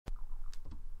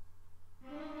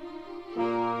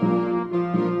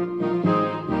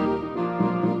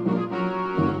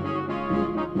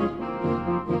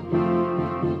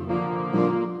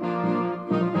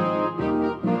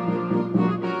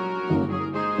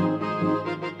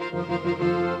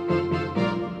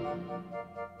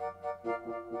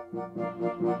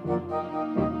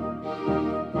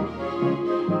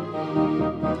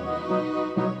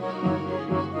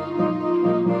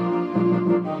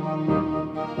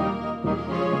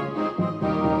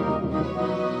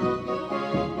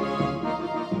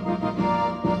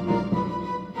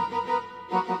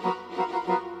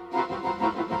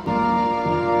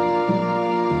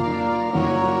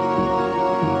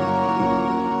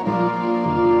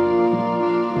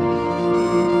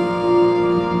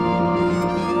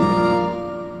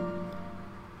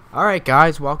Alright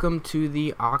guys, welcome to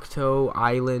the Ach-To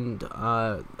Island,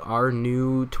 our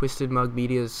new Twisted Mug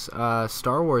Media's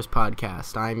Star Wars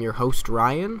podcast. I'm your host,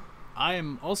 Ryan. I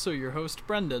am also your host,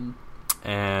 Brendan.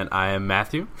 And I am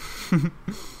Matthew.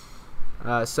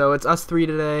 So it's us three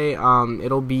today.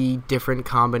 It'll be different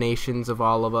combinations of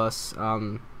all of us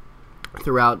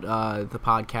throughout the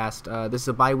podcast. This is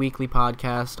a bi-weekly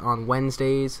podcast on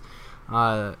Wednesdays.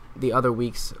 The other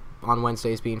weeks on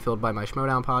Wednesdays being filled by my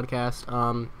Schmodown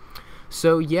podcast.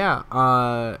 So yeah,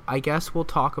 I guess we'll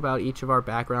talk about each of our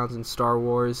backgrounds in Star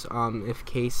Wars. In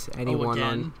case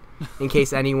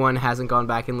anyone hasn't gone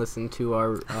back and listened to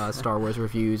our Star Wars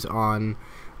reviews on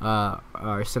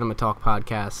our Cinema Talk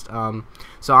podcast.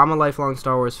 So I'm a lifelong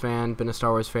Star Wars fan. Been a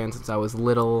Star Wars fan since I was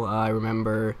little. I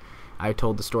remember I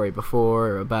told the story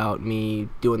before about me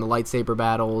doing the lightsaber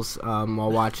battles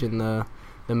while watching the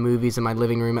movies in my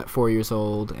living room at 4 years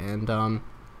old, and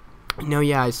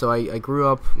so I grew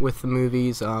up with the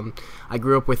movies. I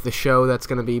grew up with the show that's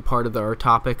going to be part of our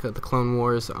topic of the Clone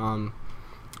Wars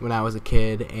when I was a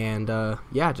kid, and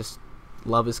just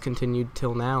love has continued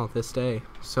till now, this day.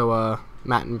 So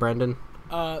Matt and Brendan.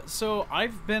 So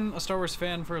I've been a Star Wars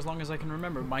fan for as long as I can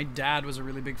remember. My dad was a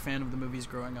really big fan of the movies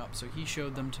growing up, so he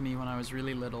showed them to me when I was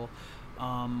really little.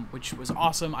 Which was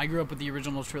awesome. I grew up with the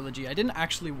original trilogy. I didn't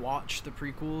actually watch the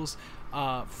prequels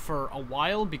for a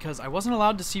while because I wasn't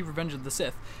allowed to see Revenge of the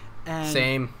Sith. And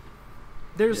Same.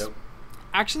 There's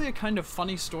actually a kind of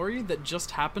funny story that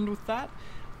just happened with that.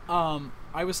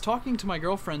 I was talking to my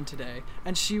girlfriend today,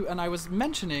 and I was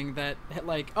mentioning that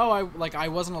I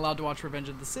wasn't allowed to watch Revenge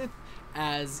of the Sith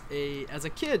as a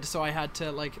kid, so I had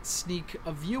to sneak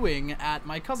a viewing at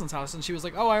my cousin's house, and she was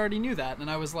like, "Oh, I already knew that," and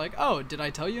I was like, "Oh, did I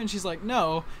tell you?" And she's like,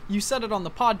 "No, you said it on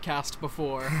the podcast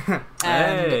before."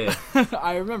 And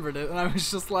I remembered it, and I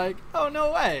was just like, "Oh,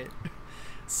 no way!"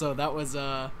 So that was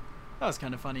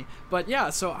kind of funny. But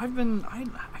yeah, so I've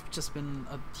just been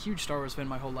a huge Star Wars fan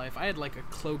my whole life. I had a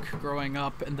cloak growing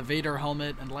up, and the Vader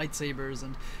helmet, and lightsabers,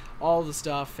 and all the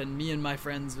stuff, and me and my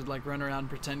friends would run around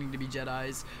pretending to be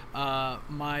Jedis.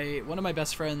 One of my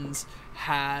best friends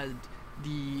had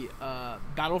the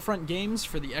Battlefront games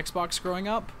for the Xbox growing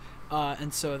up,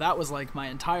 and so that was my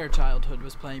entire childhood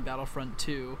was playing Battlefront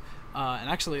 2, and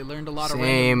actually learned a lot of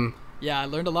I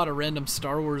learned a lot of random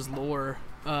Star Wars lore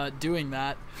doing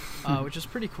that, which is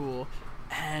pretty cool.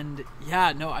 And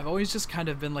I've always just kind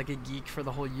of been a geek for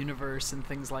the whole universe and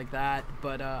things like that,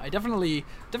 but I definitely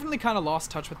kind of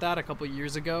lost touch with that a couple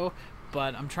years ago,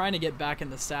 but I'm trying to get back in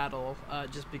the saddle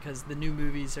just because the new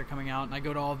movies are coming out, and I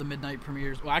go to all the midnight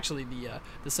premieres, well actually the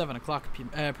 7 o'clock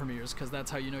premieres, because that's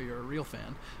how you know you're a real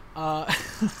fan.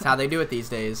 That's how they do it these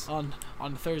days. On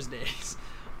Thursdays.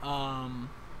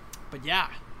 But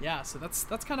so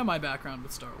that's kind of my background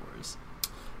with Star Wars.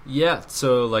 Yeah,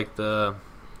 so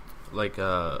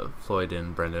Floyd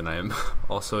and Brendan, I am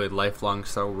also a lifelong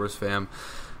Star Wars fan.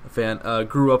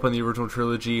 Grew up on the original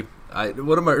trilogy.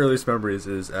 One of my earliest memories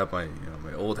is at my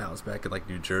old house back in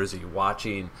New Jersey,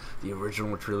 watching the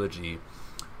original trilogy.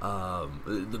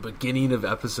 The beginning of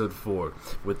episode 4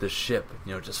 with the ship,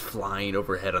 just flying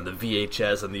overhead on the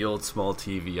VHS on the old small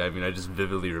TV. I mean, I just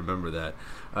vividly remember that.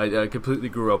 I completely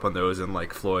grew up on those, and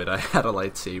like Floyd, I had a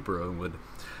lightsaber and would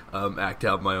act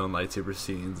out my own lightsaber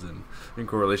scenes and in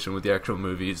correlation with the actual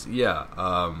movies. In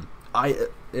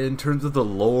terms of the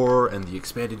lore and the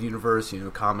expanded universe,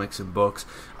 comics and books,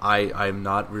 I'm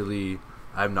not very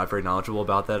knowledgeable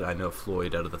about that. I know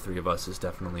Floyd, out of the three of us, is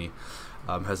definitely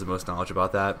has the most knowledge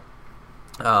about that.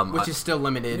 Which is still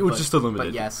limited.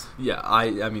 But yes. Yeah,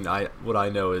 what I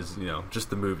know is, just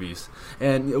the movies.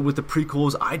 And with the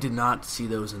prequels, I did not see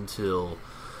those until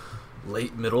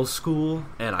late middle school,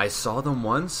 and I saw them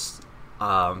once,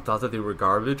 thought that they were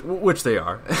garbage, which they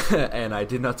are, and I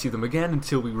did not see them again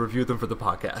until we reviewed them for the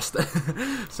podcast.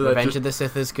 So Revenge of the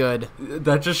Sith is good.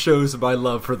 That just shows my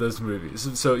love for those movies.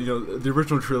 So, the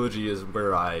original trilogy is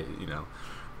where I,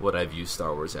 what I view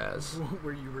Star Wars as.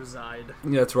 Where you reside.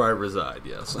 Yeah, that's where I reside,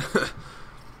 yes.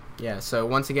 Yeah, so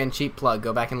once again, cheap plug,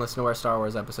 go back and listen to our Star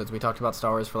Wars episodes. We talked about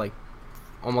Star Wars for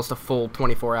almost a full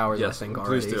 24 hours, yes, I think,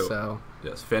 please already. Do. So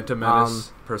yes, Phantom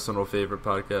Menace, personal favorite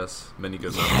podcast. Many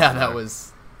good ones. Yeah, that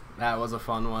was a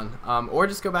fun one. Or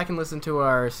just go back and listen to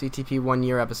our CTP 1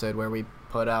 year episode where we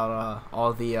put out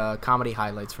all the comedy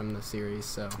highlights from the series.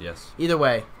 So yes, either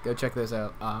way, go check those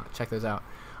out.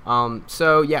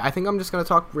 So yeah, I think I'm just gonna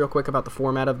talk real quick about the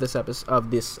format of this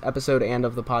episode and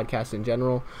of the podcast in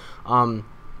general.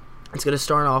 It's going to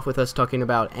start off with us talking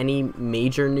about any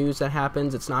major news that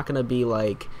happens. It's not going to be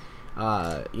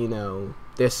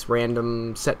this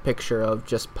random set picture of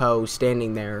just Poe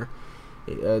standing there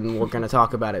and we're gonna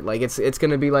talk about it. Like it's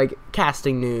gonna be like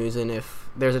casting news, and if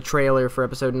there's a trailer for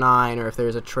episode 9, or if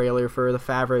there's a trailer for the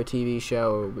Favreau TV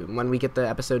show, when we get the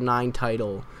episode 9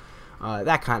 title,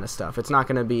 that kind of stuff. It's not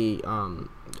gonna be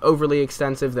overly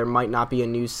extensive. There might not be a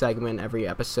news segment every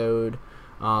episode,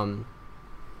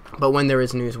 but when there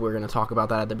is news, we're gonna talk about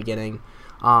that at the beginning,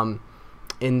 and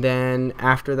then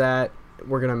after that,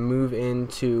 we're gonna move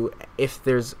into, if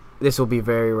there's, this will be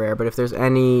very rare, but if there's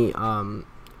any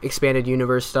expanded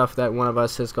universe stuff that one of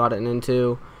us has gotten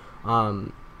into,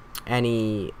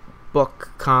 any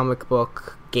book, comic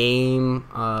book, game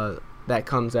that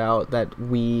comes out that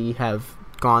we have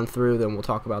gone through, then we'll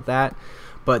talk about that.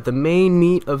 But the main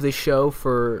meat of the show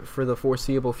for the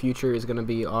foreseeable future is going to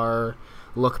be our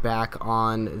look back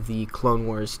on the Clone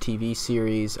Wars TV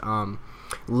series,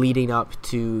 leading up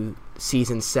to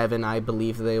Season 7, I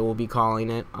believe they will be calling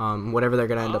it, whatever they're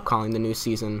going to end up calling the new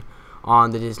season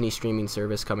on the Disney streaming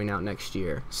service coming out next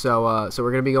year. So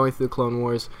we're going to be going through the Clone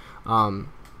Wars.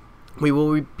 We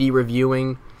will be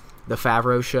reviewing the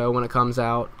Favreau show when it comes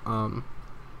out,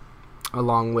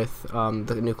 along with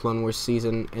the new Clone Wars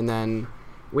season. And then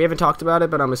we haven't talked about it,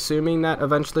 but I'm assuming that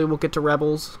eventually we'll get to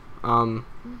Rebels.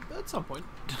 At some point.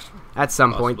 At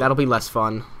some point. That'll be less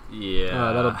fun.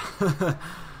 Yeah.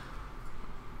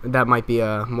 That might be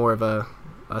more of a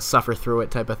suffer through it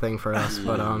type of thing for us.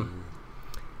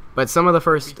 But some of the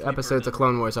first episodes of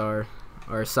Clone Wars are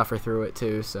suffer through it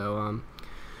too. So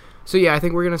yeah, I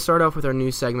think we're gonna start off with our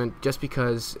news segment just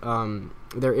because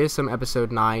there is some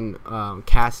episode 9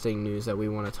 casting news that we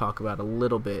want to talk about a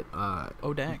little bit.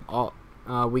 Oh dang!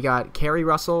 We got Kerry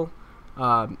Russell,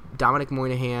 Dominic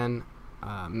Moynihan,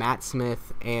 Matt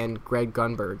Smith, and Greg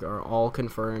Gunberg are all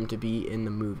confirmed to be in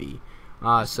the movie.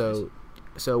 So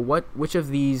which of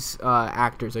these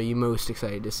actors are you most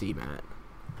excited to see, Matt?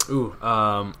 Ooh,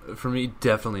 for me,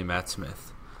 definitely Matt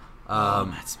Smith.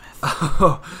 Matt Smith.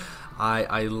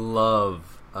 I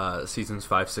love seasons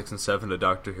 5, 6, and 7 of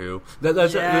Doctor Who.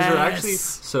 Those are actually,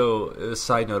 so a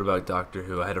side note about Doctor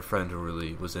Who, I had a friend who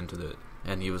really was into it,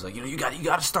 and he was like, you got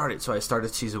to start it. So I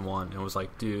started season 1 and was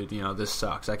like, dude, this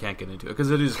sucks. I can't get into it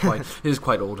because it is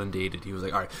quite old and dated. He was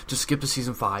like, all right, just skip to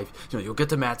season 5. You'll get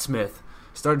to Matt Smith.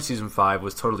 Started season 5,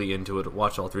 was totally into it,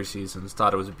 watched all 3 seasons,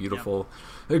 thought it was beautiful.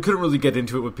 Yep. I couldn't really get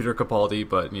into it with Peter Capaldi,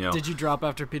 but, Did you drop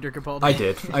after Peter Capaldi?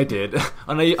 I did.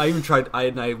 And I even tried,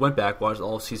 I went back, watched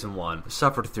all of season 1,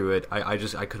 suffered through it, I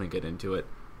couldn't get into it.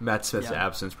 Matt Smith's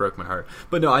absence broke my heart.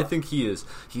 But no, I think he's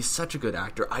such a good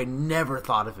actor. I never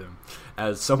thought of him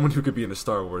as someone who could be in a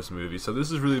Star Wars movie, so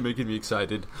this is really making me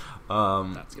excited.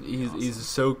 That's gonna be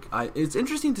awesome. It's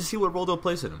interesting to see what role they'll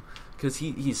place in him. Because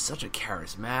he's such a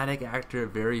charismatic actor,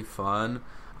 very fun,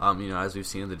 as we've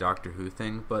seen in the Doctor Who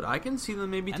thing. But I can see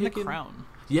them maybe taking... The Crown.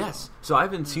 Yes. So I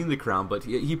haven't seen The Crown, but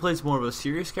he plays more of a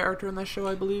serious character in that show,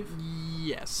 I believe?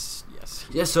 Yes.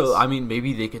 So,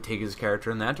 maybe they could take his character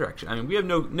in that direction. We have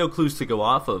no clues to go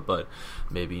off of, but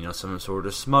maybe, some sort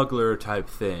of smuggler type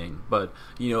thing. But,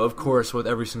 of course, with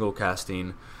every single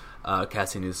casting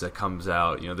news that comes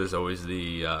out, there's always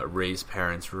the raised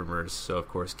parents rumors. So of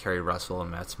course Kerry Russell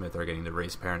and Matt Smith are getting the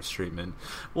raised parents treatment.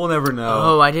 We'll never know.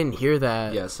 Oh, I didn't hear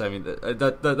that. Yes,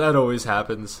 that always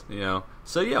happens,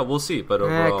 So yeah, we'll see. But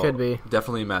overall, could be.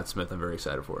 Definitely Matt Smith. I'm very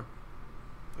excited for.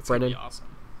 That's gonna be awesome.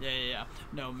 Yeah.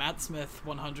 No, Matt Smith,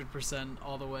 100%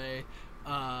 all the way.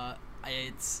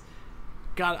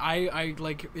 God, I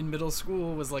like in middle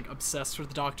school was like obsessed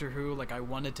with Doctor Who. Like I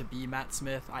wanted to be Matt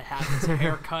Smith. I had his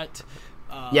haircut.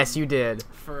 Yes, you did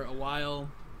for a while.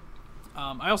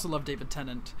 I also love David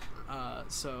Tennant.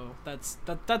 So that's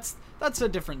a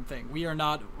different thing. We're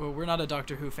not a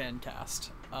Doctor Who fan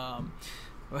cast.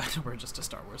 We're just a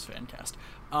Star Wars fan cast.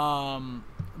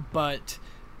 But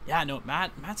yeah, no,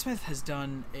 Matt Smith has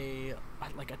done a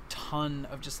ton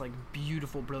of just like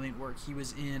beautiful, brilliant work. He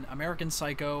was in American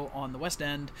Psycho on the West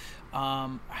End.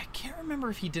 I can't remember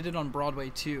if he did it on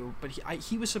Broadway too, but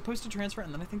he was supposed to transfer,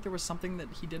 and then I think there was something that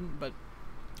he didn't,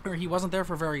 or he wasn't there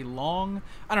for very long.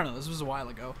 I don't know. This was a while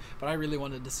ago, but I really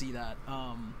wanted to see that.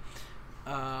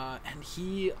 And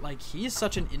he is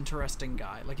such an interesting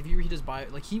guy. Like if you read his bio,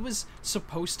 like he was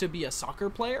supposed to be a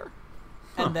soccer player,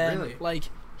 and then really?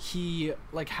 He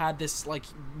had this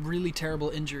really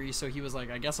terrible injury, so he was like,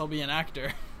 I guess I'll be an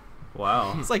actor.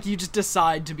 Wow. It's like you just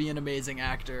decide to be an amazing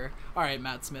actor. All right,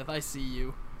 Matt Smith, I see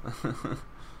you.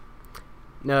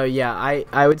 No, yeah,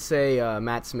 I would say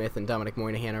Matt Smith and Dominic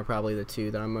Moynihan are probably the two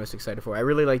that I'm most excited for. I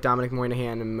really like Dominic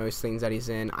Moynihan in most things that he's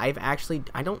in. I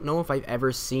don't know if I've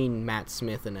ever seen Matt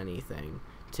Smith in anything,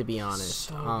 to be honest.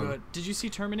 So good. Did you see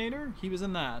Terminator? He was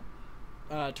in that.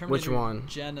 Terminator Which one?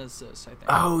 Genesis, I think.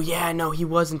 Oh yeah, no, he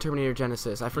was in Terminator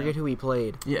Genesis. I forget who he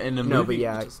played. Yeah, in a No, movie. but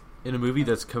yeah, In a movie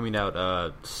that's coming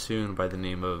out soon by the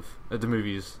name of the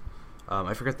movie's.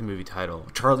 I forget the movie title.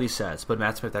 Charlie Says, but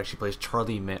Matt Smith actually plays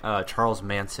Charles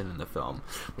Manson in the film,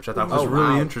 which I thought was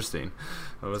really interesting.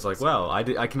 I was like, wow,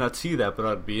 I cannot see that, but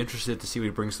I'd be interested to see what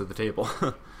he brings to the table.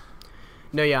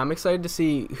 No, yeah, I'm excited to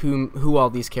see who all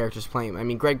these characters play. I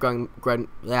mean, Greg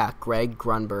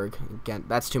Grunberg. Again,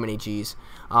 that's too many G's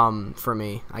for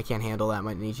me. I can't handle that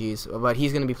many G's. But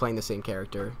he's going to be playing the same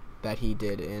character that he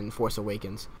did in Force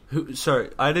Awakens.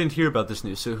 Sorry, I didn't hear about this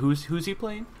news. So who's he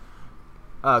playing?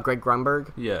 Greg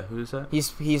Grunberg. Yeah, who's that?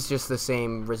 He's just the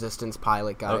same Resistance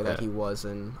pilot guy that he was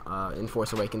in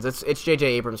Force Awakens. It's J.J.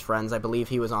 Abrams' friends. I believe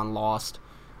he was on Lost.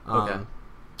 Okay.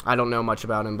 I don't know much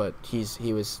about him, but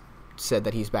he was said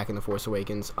that he's back in the Force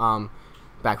Awakens.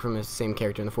 Back from his same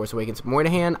character in the Force Awakens.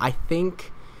 Moynihan, I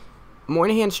think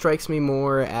Moynihan strikes me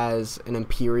more as an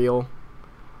Imperial.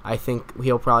 I think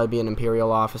he'll probably be an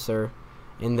Imperial officer.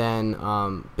 And then,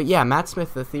 but yeah, Matt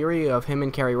Smith, the theory of him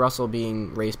and Kerry Russell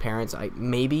being Rey's parents, I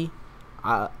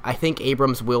think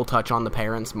Abrams will touch on the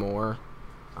parents more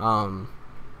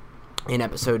in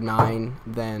Episode 9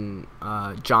 than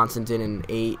Johnson did in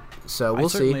 8. So we'll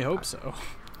see. I certainly hope so.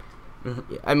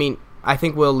 I mean, I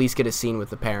think we'll at least get a scene with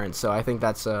the parents, so I think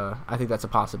that's a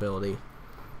possibility.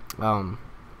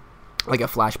 Like a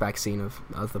flashback scene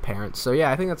of the parents. So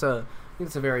yeah, I think that's a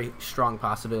very strong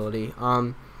possibility.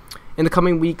 In the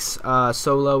coming weeks,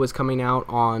 Solo is coming out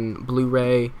on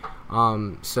Blu-ray,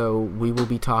 so we will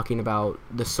be talking about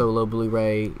the Solo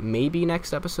Blu-ray maybe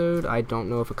next episode. I don't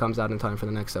know if it comes out in time for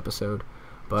the next episode,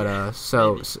 but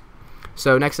so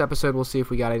next episode we'll see if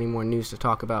we got any more news to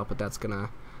talk about. But that's gonna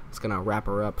wrap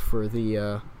her up for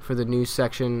the news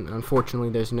section. Unfortunately,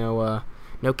 there's no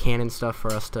canon stuff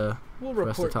for us to. We'll for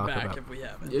us to report talk back about. if we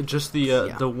haven't. Just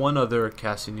the one other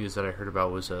casting news that I heard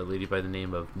about was a lady by the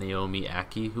name of Naomi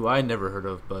Ackie, who I never heard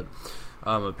of, but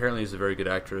apparently is a very good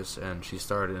actress, and she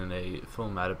starred in a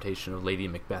film adaptation of Lady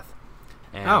Macbeth,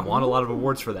 and won a lot of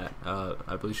awards for that.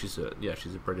 I believe she's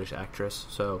a British actress,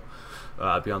 so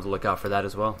be on the lookout for that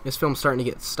as well. This film's starting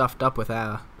to get stuffed up with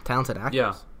talented actors.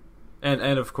 Yeah,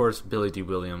 and of course Billy D.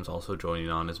 Williams also joining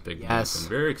on as big news, and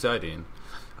very exciting.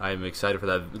 I'm excited for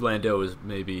that. Lando is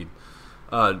maybe,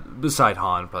 beside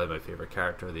Han, probably my favorite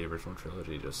character of the original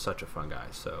trilogy. Just such a fun guy.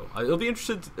 So it'll be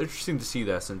interesting to see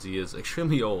that, since he is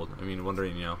extremely old. I mean,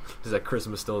 wondering, is that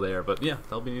charisma still there? But yeah,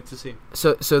 that'll be neat to see.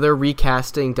 So they're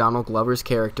recasting Donald Glover's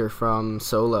character from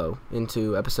Solo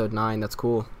into Episode 9. That's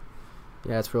cool.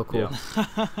 Yeah, it's real cool.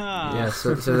 Yeah.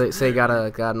 So they got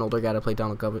an older guy to play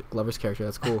Donald Glover's character.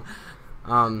 That's cool.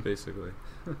 Basically.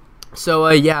 So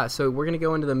we're going to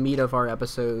go into the meat of our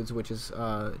episodes, which is,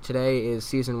 today is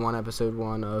Season 1, Episode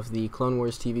 1 of the Clone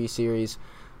Wars TV series.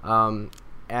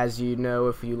 As you know,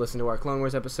 if you listen to our Clone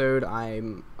Wars episode,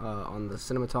 I'm, on the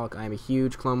Cinema Talk, I'm a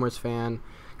huge Clone Wars fan,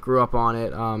 grew up on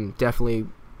it, definitely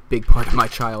big part of my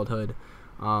childhood.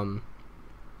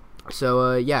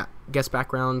 Guest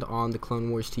background on the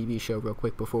Clone Wars TV show real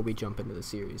quick before we jump into the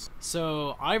series.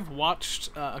 So I've watched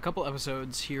a couple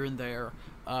episodes here and there,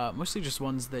 mostly just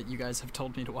ones that you guys have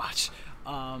told me to watch.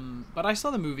 But I saw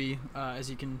the movie, as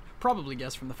you can probably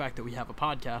guess from the fact that we have a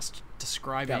podcast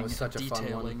describing,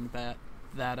 detailing that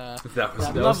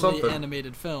lovely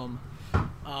animated film.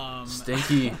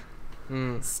 Stinky.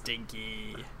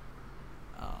 Stinky.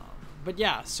 But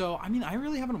yeah, so I mean, I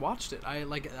really haven't watched it. I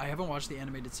haven't watched the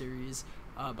animated series,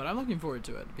 but I'm looking forward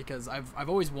to it because I've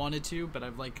always wanted to, but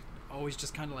I've always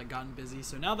just kind of gotten busy.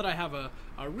 So now that I have a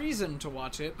reason to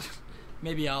watch it,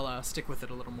 maybe I'll stick with it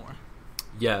a little more.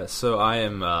 Yeah, so I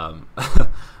am.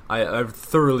 I've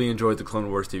thoroughly enjoyed the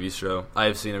Clone Wars TV show. I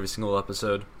have seen every single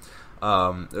episode.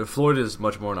 Floyd is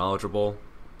much more knowledgeable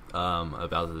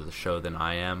about the show than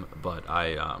I am, but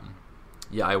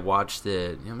I watched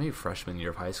it, maybe freshman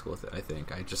year of high school, I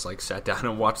think. I just, sat down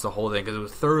and watched the whole thing because it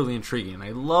was thoroughly intriguing. And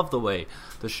I love the way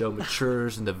the show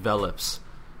matures and develops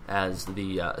as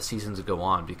the seasons go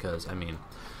on because, I mean,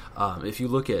 if you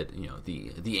look at,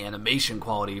 the animation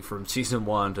quality from Season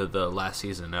 1 to the last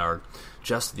season, or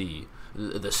just the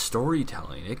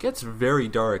storytelling, it gets very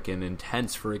dark and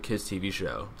intense for a kids' TV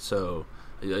show. So,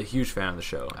 a huge fan of the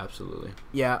show, absolutely.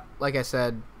 Yeah, like I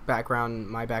said,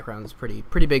 my background is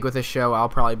pretty big with this show. I'll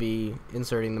probably be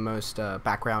inserting the most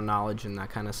background knowledge and that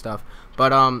kind of stuff.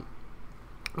 But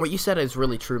what you said is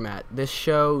really true, Matt. This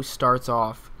show starts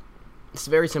off, it's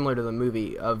very similar to the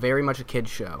movie, very much a kid's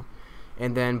show.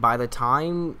 And then by the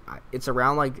time it's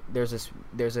around,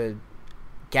 there's a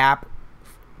gap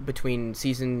between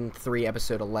Season 3,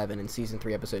 Episode 11 and Season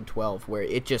 3, Episode 12, where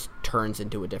it just turns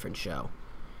into a different show.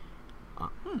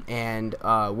 and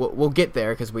we'll get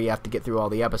there because we have to get through all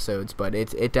the episodes. But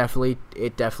it definitely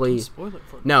Spoil it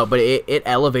for me. no, but it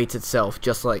elevates itself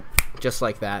just like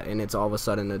that, and it's all of a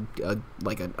sudden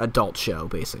an adult show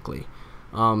basically.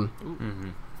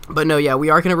 But no, yeah, we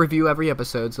are going to review every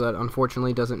episode, so that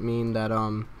unfortunately doesn't mean that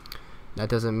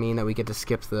we get to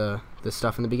skip the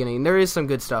stuff in the beginning. There is some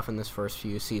good stuff in this first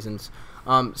few seasons.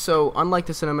 So unlike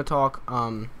the Cinema Talk,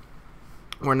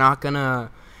 we're not going to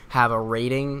have a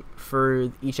rating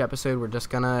for each episode. We're just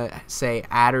going to say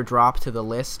add or drop to the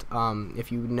list.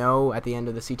 If you know, at the end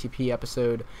of the CTP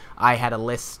episode, I had a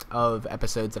list of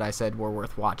episodes that I said were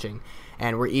worth watching,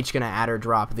 and we're each going to add or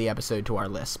drop the episode to our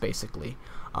list, basically.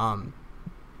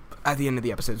 At the end of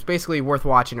the episode, it's basically worth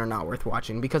watching or not worth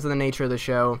watching. Because of the nature of the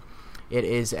show, it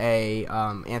is a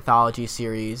anthology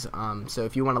series. So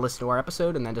if you want to listen to our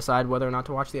episode and then decide whether or not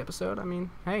to watch the episode, I mean,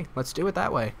 hey, let's do it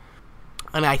that way.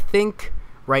 And I think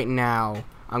right now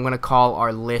I'm going to call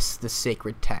our list the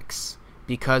Sacred Texts,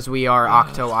 because we are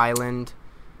Ach-To Island,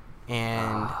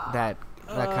 and that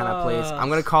kind of plays. I'm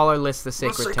going to call our list the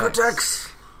Sacred Texts.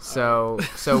 So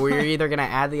we're either going to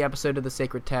add the episode to the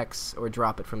Sacred Texts or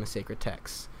drop it from the Sacred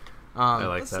Texts. I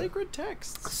like the that. Sacred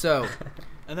Texts. So,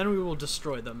 and then we will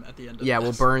destroy them at the end of yeah,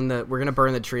 this. we're going to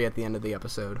burn the tree at the end of the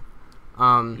episode.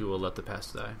 You will let the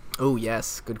past die. Oh,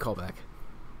 yes, good callback.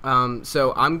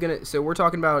 So we're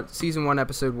talking about season 1,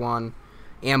 episode 1,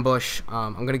 Ambush.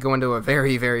 I'm going to go into a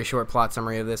very, very short plot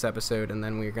summary of this episode, and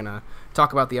then we're going to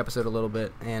talk about the episode a little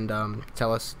bit and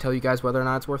tell you guys whether or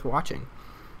not it's worth watching.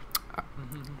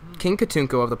 King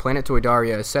Katunko of the planet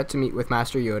Toydaria is set to meet with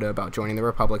Master Yoda about joining the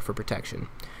Republic for protection.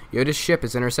 Yoda's ship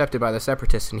is intercepted by the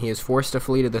Separatists, and he is forced to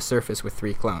flee to the surface with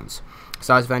 3 clones.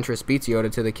 Saz Ventress beats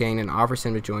Yoda to the king and offers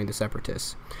him to join the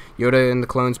Separatists. Yoda and the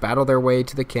clones battle their way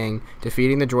to the king,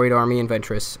 defeating the droid army and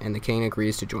Ventress, and the king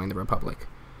agrees to join the Republic.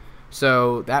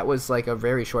 So that was like a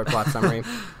very short plot summary.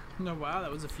 No, wow,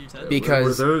 that was a few times.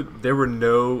 Because there were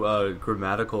no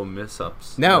grammatical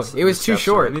mishaps. No, it was too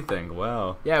short. Anything?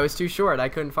 Wow. Yeah, it was too short. I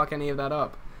couldn't fuck any of that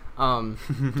up. I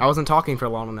wasn't talking for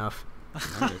long enough.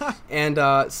 Nice.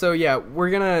 And so yeah,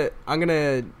 I'm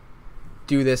gonna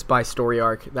do this by story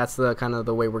arc. That's the kind of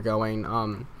the way we're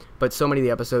going. But so many of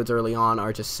the episodes early on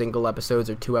are just single episodes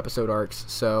or 2-episode arcs.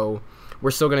 So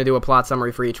we're still gonna do a plot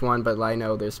summary for each one, but I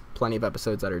know there's plenty of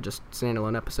episodes that are just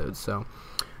standalone episodes.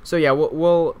 So yeah,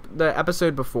 we'll the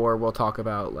episode before we'll talk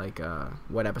about like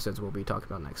what episodes we'll be talking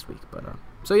about next week. But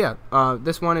so yeah,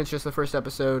 this one is just the first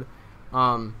episode.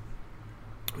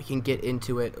 We can get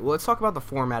into it. Well, let's talk about the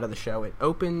format of the show. It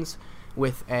opens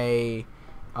with a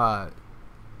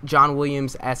John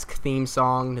Williams-esque theme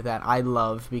song that I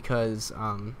love because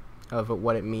of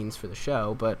what it means for the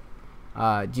show. But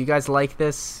do you guys like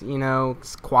this,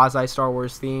 quasi Star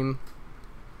Wars theme?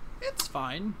 It's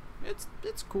fine.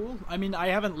 It's cool. I mean, I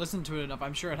haven't listened to it enough.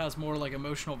 I'm sure it has more like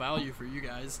emotional value for you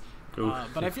guys.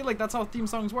 But I feel like that's how theme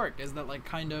songs work. Is that like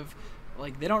kind of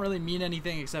like they don't really mean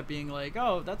anything except being like,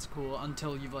 oh, that's cool,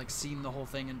 until you've like seen the whole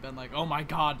thing and been like, oh my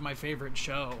god, my favorite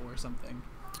show or something.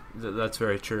 That's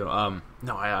very true.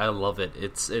 No, I love it.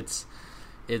 It's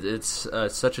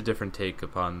such a different take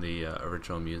upon the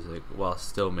original music while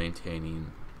still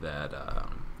maintaining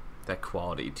that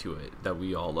quality to it that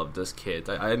we all loved as kids.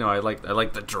 I know I like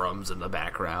the drums in the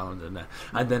background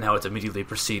and then how it's immediately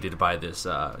preceded by this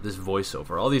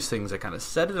voiceover. All these things that kind of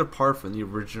set it apart from the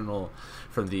original,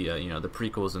 from the the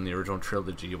prequels and the original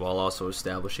trilogy, while also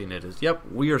establishing it as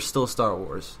we are still Star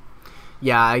Wars.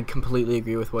 Yeah, I completely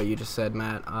agree with what you just said,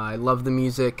 Matt. I love the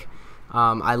music.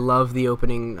 I love the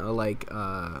opening, like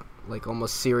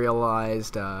almost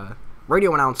serialized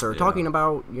radio announcer talking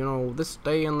about this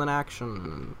day in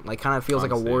action. Like kind of feels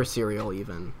like a war serial,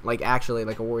 even actually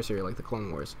like a war serial, like the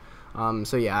Clone Wars.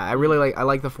 So yeah, I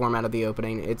like the format of the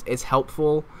opening. It's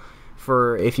helpful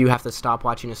for if you have to stop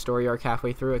watching a story arc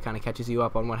halfway through. It kind of catches you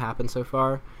up on what happened so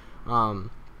far.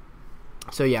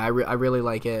 So yeah, I really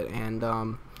like it,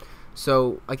 and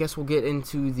so I guess we'll get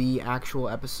into the actual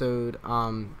episode.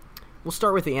 We'll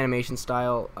start with the animation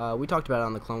style. We talked about it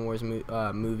on the Clone Wars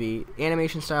movie.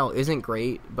 Animation style isn't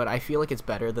great, but I feel like it's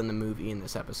better than the movie in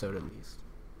this episode, at least.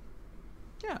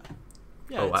 Yeah,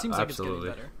 it seems like absolutely.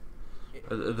 It's getting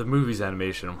better. The movie's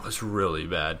animation was really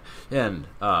bad, and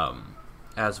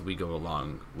as we go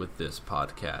along with this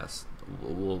podcast,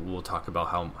 we'll talk about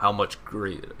how much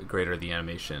greater the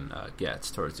animation gets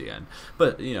towards the end.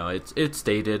 But it's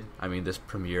dated. I mean, this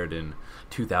premiered in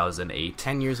 2008,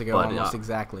 10 years ago, almost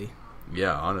exactly.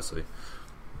 Yeah, honestly.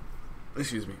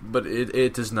 Excuse me, but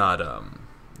it does not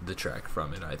detract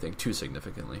from it, I think, too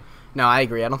significantly. No, I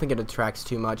agree. I don't think it detracts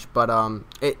too much, but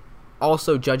it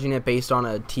also, judging it based on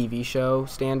a TV show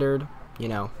standard,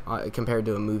 compared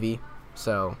to a movie.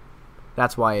 So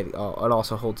that's why it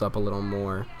also holds up a little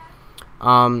more.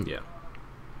 Yeah.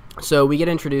 So we get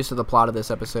introduced to the plot of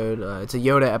this episode. It's a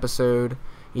Yoda episode.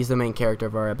 He's the main character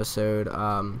of our episode.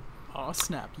 Oh,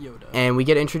 snap, Yoda. And we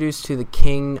get introduced to the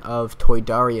king of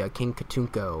Toydaria, King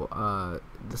Katunko.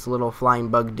 This little flying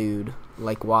bug dude,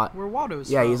 like Wat. Where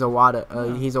Watto's Yeah, from. He's a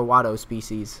Watto. He's a Watto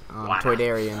species.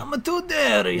 Toydarian. I'm a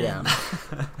Toydarian.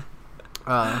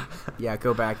 Yeah.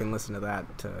 Go back and listen to that.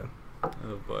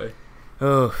 Oh boy.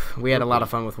 Oh, we had a lot of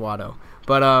fun with Watto.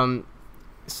 But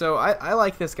so I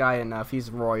like this guy enough. He's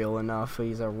royal enough.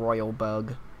 He's a royal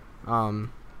bug. And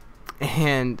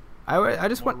I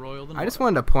just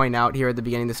wanted to point out here at the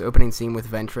beginning this opening scene with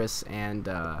Ventress and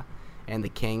the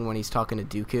king when he's talking to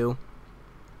Dooku.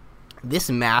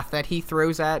 This math that he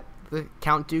throws at the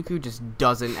Count Dooku just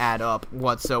doesn't add up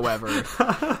whatsoever.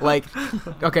 Like,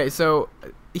 okay, so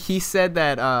he said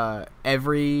that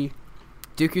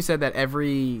Dooku said that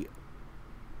every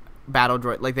battle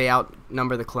droid, like, they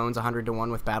outnumber the clones 100 to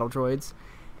 1 with battle droids.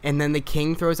 And then the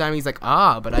king throws at him, he's like,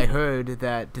 but I heard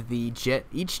that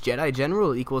each Jedi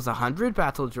general equals 100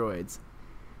 battle droids.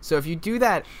 So if you do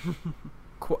that,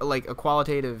 like a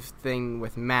qualitative thing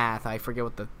with math, I forget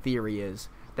what the theory is,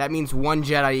 that means one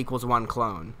Jedi equals one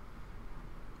clone.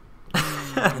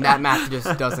 And that math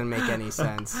just doesn't make any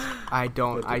sense.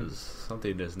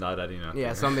 Something is not adding up. Yeah,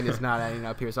 here. something is not adding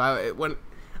up here. So when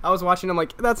I was watching, I'm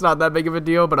like, that's not that big of a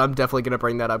deal, but I'm definitely going to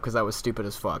bring that up because that was stupid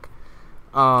as fuck.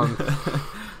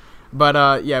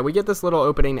 But yeah, we get this little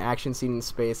opening action scene in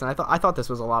space, and I thought this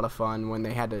was a lot of fun when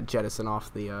they had to jettison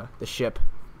off the ship.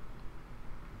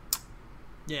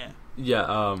 Yeah.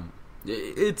 Yeah.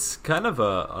 It's kind of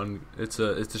it's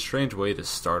a strange way to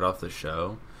start off the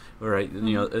show. Right,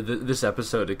 this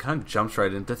episode, it kind of jumps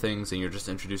right into things, and you're just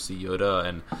introduced to Yoda,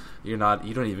 and you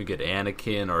don't even get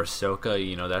Anakin or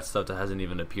Ahsoka, that stuff that hasn't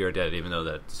even appeared yet, even though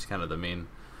that's kind of the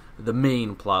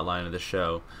main plot line of the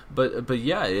show. But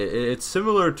yeah, it's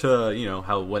similar to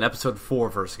how when episode 4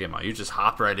 first came out, you just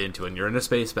hop right into it, and you're in a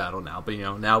space battle now. But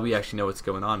now we actually know what's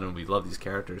going on, and we love these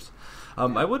characters.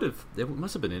 It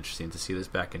must have been interesting to see this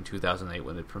back in 2008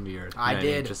 when it premiered. I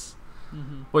did.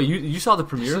 Mm-hmm. Well, you saw the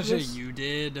premiere of this? You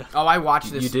did. Oh, I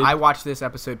watched this. You did? I watched this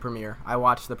episode premiere. I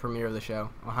watched the premiere of the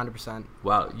show, 100%.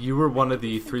 Wow, you were one of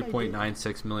the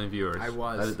 3.96 million viewers. I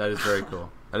was. That is very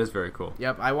cool. That is very cool.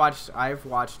 Yep, I watched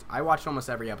almost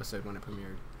every episode when it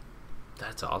premiered.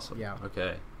 That's awesome. Yeah.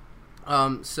 Okay.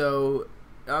 So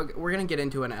we're gonna get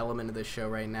into an element of this show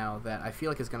right now that I feel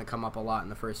like is gonna come up a lot in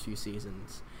the first few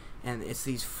seasons, and it's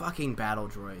these fucking battle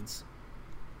droids.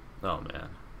 Oh man.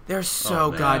 They're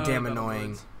so goddamn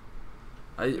annoying.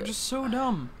 They're just so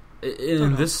dumb.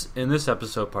 In this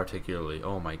episode particularly,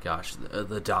 oh my gosh,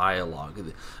 the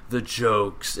dialogue, the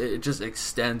jokes, it just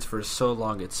extends for so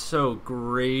long. It's so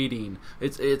grating.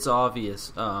 It's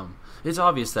obvious. It's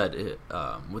obvious that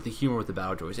with the humor with the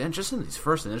battle droids, and just in these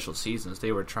first initial seasons,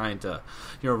 they were trying to,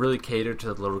 really cater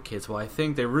to the little kids. Well, I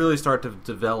think they really start to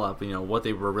develop, what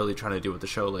they were really trying to do with the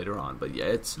show later on. But yeah,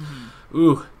 it's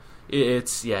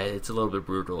It's a little bit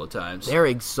brutal at times. They're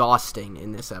exhausting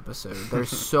in this episode. There's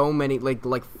so many,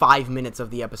 like 5 minutes of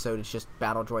the episode, it's just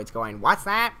battle droids going, "What's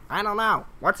that? I don't know.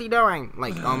 What's he doing?"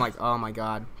 Like, oh my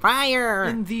god, fire!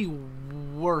 In the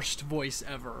worst voice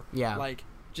ever. Yeah. Like,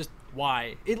 just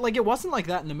why? It wasn't like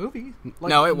that in the movie. Like,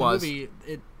 no, it in the was. Movie,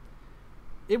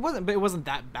 it wasn't, but it wasn't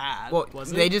that bad. Well,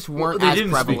 was it? They just weren't they as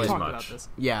didn't speak prevalent. as Talk much. about this.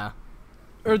 Yeah.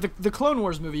 Or the Clone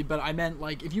Wars movie, but I meant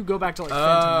like if you go back to like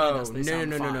Phantom Menace, they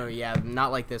sound fine. No, yeah,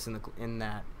 not like this in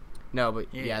that. No, but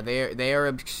yeah, they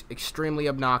are extremely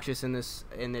obnoxious in this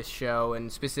show,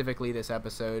 and specifically this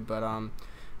episode. But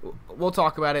we'll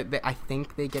talk about it. I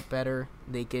think they get better.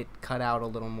 They get cut out a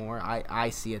little more.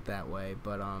 I see it that way.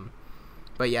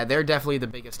 But yeah, they're definitely the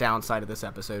biggest downside of this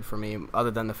episode for me, other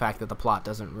than the fact that the plot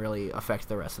doesn't really affect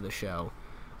the rest of the show.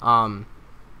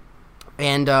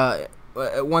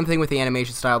 One thing with the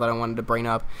animation style that I wanted to bring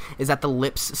up is that the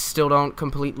lips still don't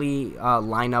completely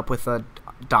line up with the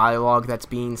dialogue that's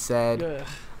being said.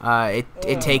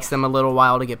 It takes them a little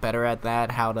while to get better at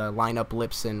that, how to line up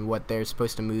lips and what they're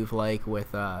supposed to move like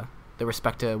with the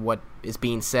respect to what is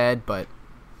being said. But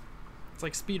it's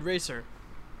like Speed Racer.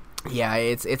 Yeah,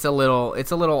 it's a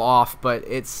little off, but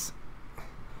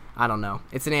I don't know.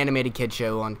 It's an animated kid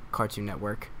show on Cartoon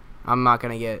Network. I'm not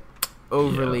gonna get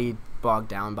overly bogged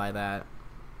down by that.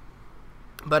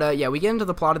 But we get into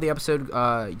the plot of the episode.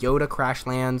 Yoda crash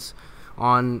lands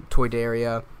on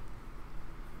Toydaria.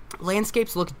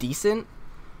 Landscapes look decent,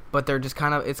 but they're just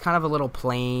it's kind of a little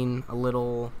plain, a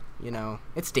little,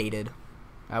 it's dated,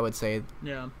 I would say.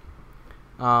 Yeah.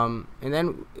 And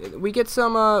then we get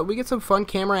some fun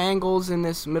camera angles in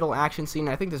this middle action scene.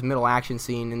 I think this middle action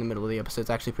scene in the middle of the episode is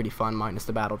actually pretty fun, minus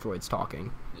the battle droids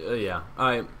talking. Yeah,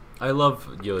 I love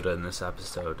Yoda in this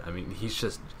episode. I mean, he's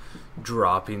just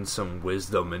dropping some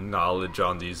wisdom and knowledge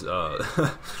on these on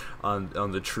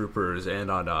the troopers and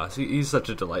on us. He's such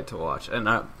a delight to watch. And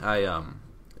I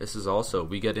this is also,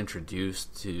 we get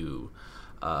introduced to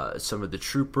some of the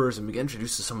troopers, and we get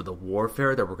introduced to some of the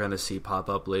warfare that we're going to see pop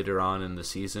up later on in the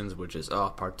seasons, which is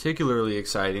particularly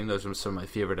exciting. Those are some of my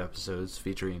favorite episodes,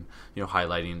 featuring,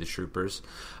 highlighting the troopers.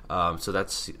 So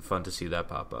that's fun to see that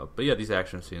pop up. But yeah, these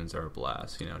action scenes are a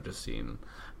blast. Just seeing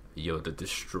Yoda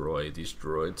destroy these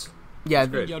droids. Yeah,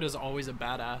 Yoda's always a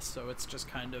badass, so it's just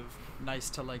kind of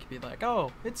nice to be like,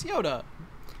 oh, it's Yoda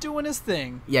doing his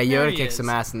thing. Yeah, Yoda kicks some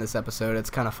ass in this episode. It's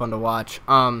kind of fun to watch.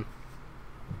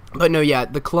 But no, yeah,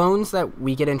 the clones that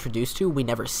we get introduced to, we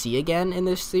never see again in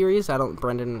this series.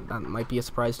 Brendan, that might be a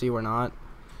surprise to you or not.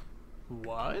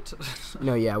 What?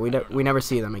 No, yeah, we never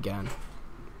see them again.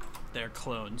 They're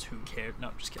clones. Who cares?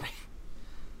 No, just kidding.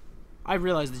 I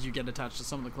realize that you get attached to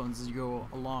some of the clones as you go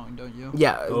along, don't you?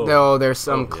 Yeah, though there's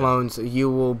some clones. You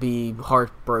will be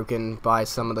heartbroken by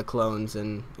some of the clones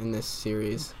in this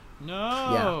series.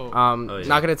 No. Yeah.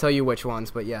 Not gonna tell you which ones,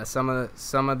 but yeah, some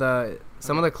of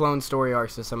the clone story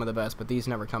arcs are some of the best, but these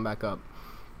never come back up.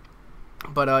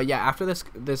 But yeah, after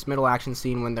this middle action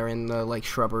scene when they're in the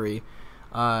shrubbery,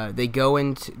 they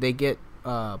get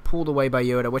pulled away by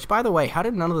Yoda. Which, by the way, how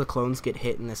did none of the clones get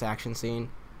hit in this action scene?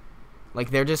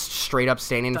 They're just straight up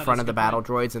standing in front of the battle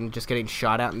droids and just getting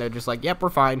shot at, and they're just like, "Yep, we're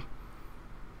fine."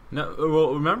 No,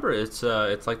 well, remember, it's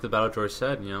like the battle droid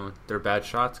said, they're bad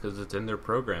shots because it's in their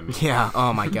programming. Yeah.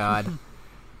 Oh my god,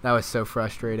 that was so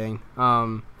frustrating.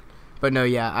 But no,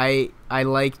 yeah, I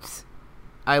liked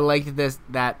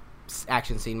that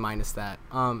action scene minus that.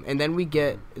 And then we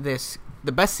get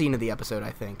the best scene of the episode,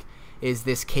 I think, is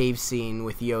this cave scene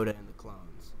with Yoda and the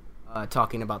clones,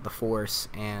 talking about the Force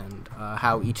and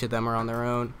how each of them are on their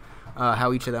own.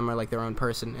 How each of them are like their own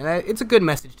person. And it's a good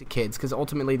message to kids, because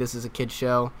ultimately this is a kid's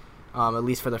show, at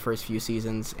least for the first few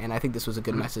seasons, and I think this was a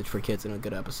good message for kids and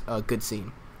a good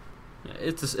scene. Yeah,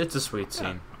 it's a sweet scene.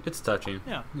 Yeah. It's touching.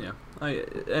 Yeah.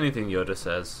 Anything Yoda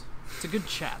says. It's a good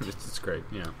chat. It's great,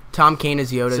 yeah. Tom Kane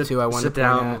is Yoda, too. I want to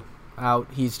point out.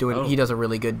 He does a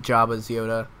really good job as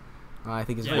Yoda. I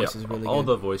think his voice is really good. All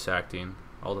the voice acting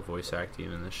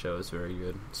in this show is very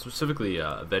good. Specifically,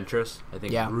 Ventress, I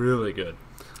think, really good.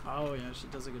 Oh yeah, she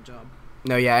does a good job.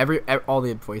 No, yeah, all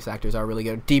the voice actors are really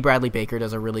good. D. Bradley Baker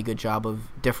does a really good job of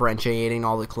differentiating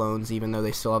all the clones, even though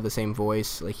they still have the same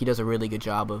voice. He does a really good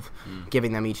job of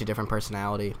giving them each a different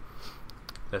personality.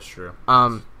 That's true.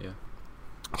 Yeah.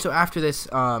 So after this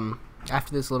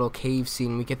little cave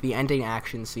scene, we get the ending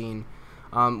action scene,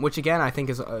 which again I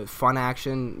think is a fun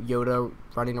action. Yoda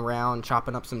running around,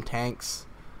 chopping up some tanks.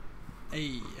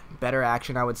 Hey. Better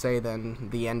action, I would say, than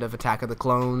the end of Attack of the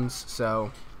Clones.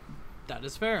 So that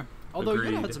is fair. Although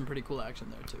Agreed. Yoda had some pretty cool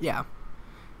action there too. Yeah.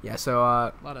 So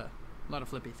a lot of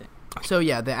flippy things. So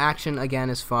yeah, the action again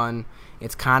is fun.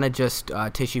 It's kind of just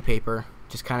tissue paper,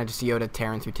 just Yoda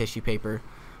tearing through tissue paper,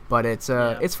 but it's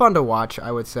fun to watch,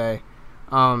 I would say.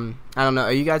 I don't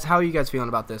know. How are you guys feeling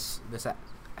about this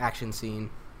action scene?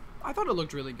 I thought it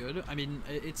looked really good. I mean,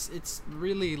 it's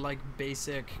really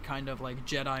basic kind of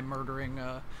Jedi murdering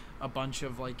a bunch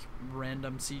of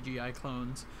random CGI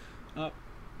clones. The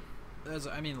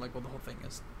whole thing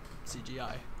is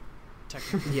CGI,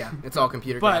 technically. Yeah, it's all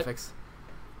computer graphics.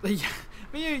 Yeah,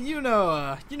 you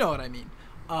know what I mean.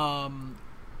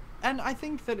 And I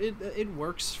think that it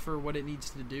works for what it needs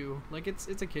to do.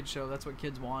 It's a kid's show. That's what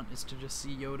kids want, is to just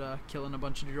see Yoda killing a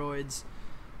bunch of droids.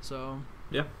 So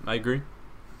yeah, I agree.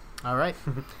 All right.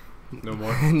 No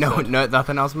more. no,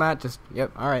 nothing else, Matt. Just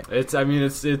yep. All right. It's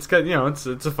good.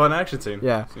 It's a fun action scene.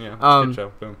 Yeah. Good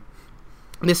show. Boom.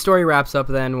 This story wraps up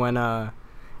then when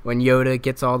Yoda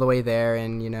gets all the way there,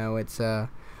 and it's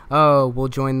we'll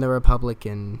join the Republic,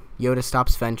 and Yoda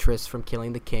stops Ventress from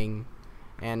killing the king,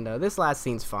 and this last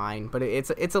scene's fine, but it's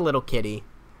a little kiddie,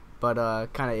 but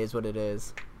kind of is what it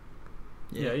is.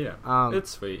 Yeah.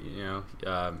 It's sweet,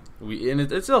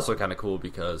 it's also kind of cool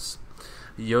because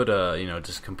Yoda,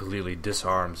 just completely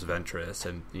disarms Ventress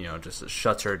and just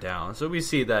shuts her down. So we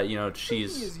see that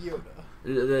she's Yoda.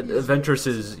 Ventress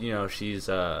is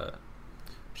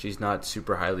she's not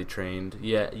super highly trained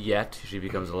yet. She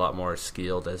becomes a lot more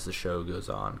skilled as the show goes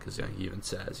on, because he even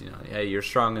says, hey, you're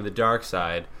strong in the dark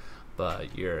side,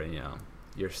 but you're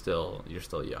still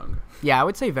young. Yeah, I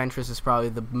would say Ventress is probably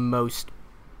the most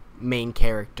main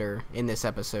character in this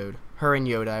episode. Her and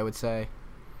Yoda, I would say.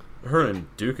 Her and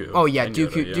Dooku. Oh yeah, and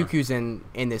Yoda, Dooku. yeah. Dooku's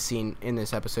in this scene in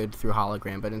this episode through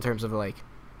hologram, but in terms of like,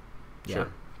 yeah,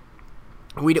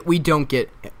 Sure. we don't get,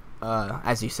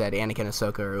 as you said, Anakin,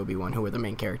 Ahsoka, or Obi-Wan, who are the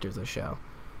main characters of the show.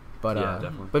 But Yeah,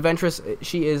 definitely. but Ventress,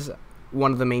 she is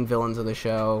one of the main villains of the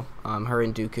show. Her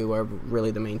and Dooku are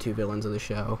really the main two villains of the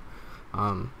show.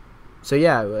 So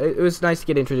yeah, it was nice to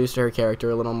get introduced to her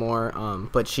character a little more.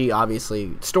 But she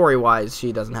obviously, story-wise,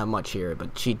 she doesn't have much here,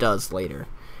 but she does later.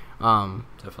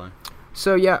 Definitely.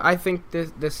 So yeah, I think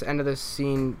this end of this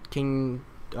scene, King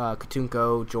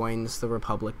Katunko joins the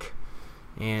Republic,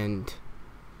 and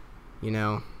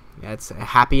it's a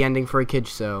happy ending for a kid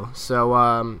show. So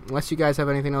unless you guys have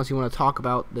anything else you want to talk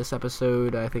about this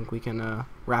episode, I think we can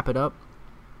wrap it up.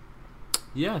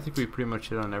 Yeah, I think we pretty much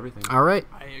hit on everything. All right.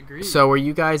 I agree. So are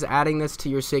you guys adding this to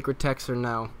your sacred text or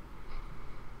no?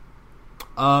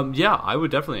 Yeah, I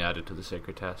would definitely add it to the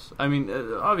sacred test. I mean,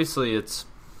 obviously, it's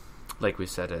like we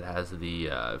said, it has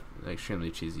the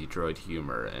extremely cheesy droid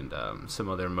humor and some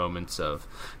other moments of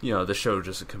the show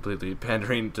just completely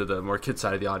pandering to the more kid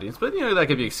side of the audience. But that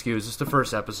could be excused. It's the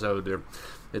first episode.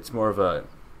 It's more of a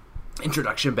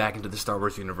introduction back into the Star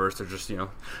Wars universe. They're just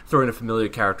throwing a familiar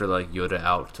character like Yoda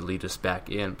out to lead us back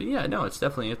in. But yeah, no, it's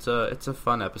definitely it's a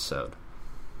fun episode.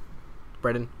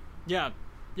 Brendan? Yeah,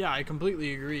 I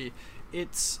completely agree.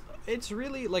 It's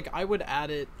really, like, I would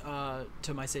add it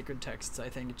to my sacred texts, I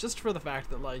think, just for the fact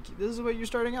that, like, this is what you're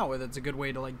starting out with. It's a good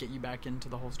way to, like, get you back into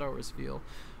the whole Star Wars feel.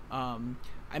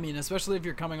 I mean, especially if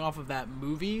you're coming off of that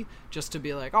movie, just to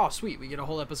be like, oh, sweet, we get a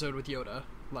whole episode with Yoda.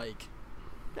 Like,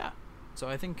 yeah. So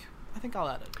I think I'll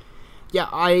add it. Yeah,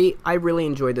 I really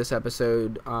enjoyed this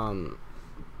episode.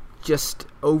 Just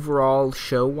overall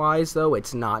show-wise, though,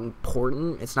 it's not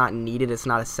important. It's not needed. It's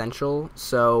not essential.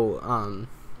 So,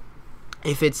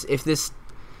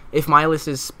 if my list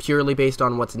is purely based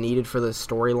on what's needed for the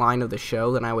storyline of the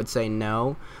show, then I would say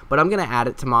no. But I'm going to add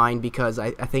it to mine because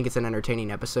I think it's an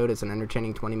entertaining episode. It's an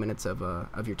entertaining 20 minutes of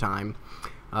your time.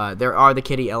 There are the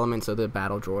kiddie elements of the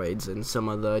battle droids and some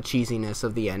of the cheesiness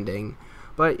of the ending.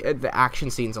 But the action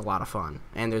scene's a lot of fun.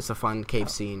 And there's a fun cave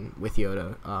scene with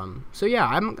Yoda. So yeah,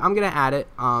 I'm going to add it.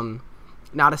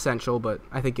 Not essential, but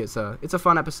I think it's a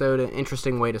fun episode, an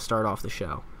interesting way to start off the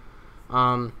show.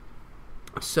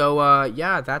 So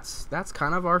yeah, that's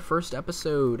kind of our first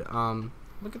episode.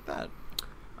 Look at that.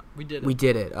 We did it. We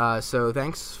did it. So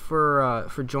thanks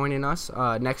for joining us.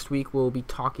 Next week we'll be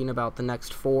talking about the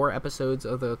next 4 episodes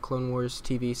of the Clone Wars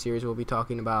TV series. We'll be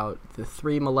talking about the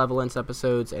 3 Malevolence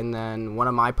episodes and then one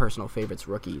of my personal favorites,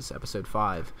 Rookies, episode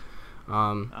 5.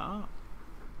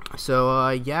 So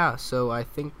yeah, so I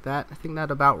think that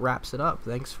about wraps it up.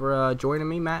 Thanks for joining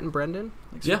me, Matt and Brendan.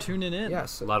 Thanks for tuning in.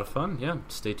 Yes, A lot of fun. Yeah,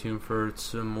 stay tuned for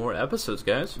some more episodes,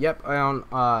 guys. Yep.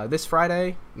 On this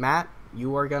Friday, Matt,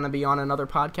 you are gonna be on another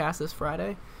podcast this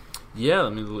Friday. Yeah,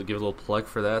 let me give a little plug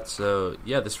for that. So,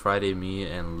 yeah, this Friday, me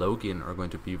and Logan are going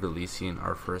to be releasing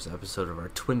our first episode of our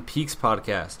Twin Peaks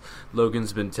podcast.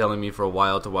 Logan's been telling me for a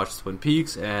while to watch Twin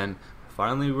Peaks, and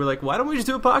finally we're like, why don't we just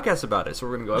do a podcast about it? So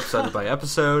we're going to go episode by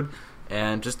episode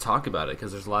and just talk about it,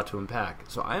 because there's a lot to unpack.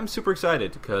 So I am super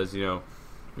excited, because,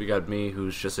 we got me,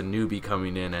 who's just a newbie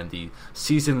coming in, and the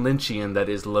seasoned Lynchian that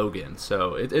is Logan.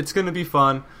 So it's going to be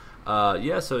fun.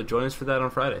 Yeah, so join us for that on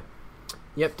Friday.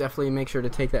 Yep, definitely make sure to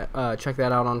check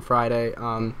that out on Friday.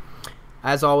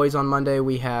 As always, on Monday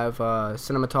we have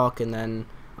Cinema Talk, and then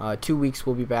 2 weeks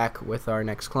we'll be back with our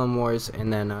next Clone Wars,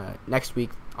 and then next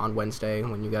week on Wednesday,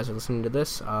 when you guys are listening to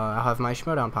this, I'll have my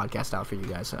Schmodown podcast out for you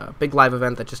guys. Big live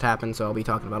event that just happened, so I'll be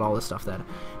talking about all the stuff that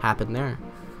happened there.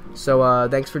 So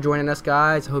thanks for joining us,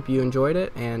 guys. I hope you enjoyed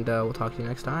it, and we'll talk to you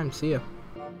next time. See ya.